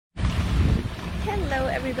Hello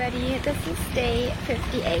everybody, this is day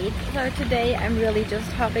 58. So today I'm really just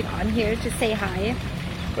hopping on here to say hi.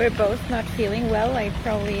 We're both not feeling well, like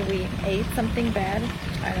probably we ate something bad,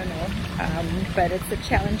 I don't know. But it's a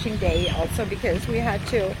challenging day also because we had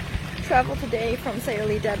to travel today from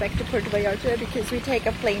Sayulita back to Puerto Vallarta because we take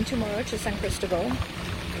a plane tomorrow to San Cristobal.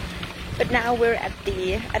 But now we're at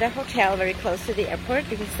a hotel very close to the airport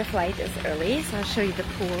because the flight is early, so I'll show you the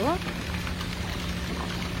pool.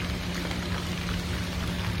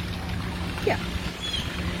 Yeah.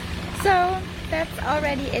 So that's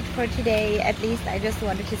already it for today. At least I just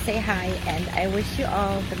wanted to say hi, and I wish you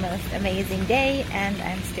all the most amazing day, and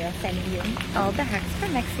I'm still sending you all the hugs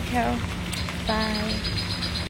from Mexico. Bye.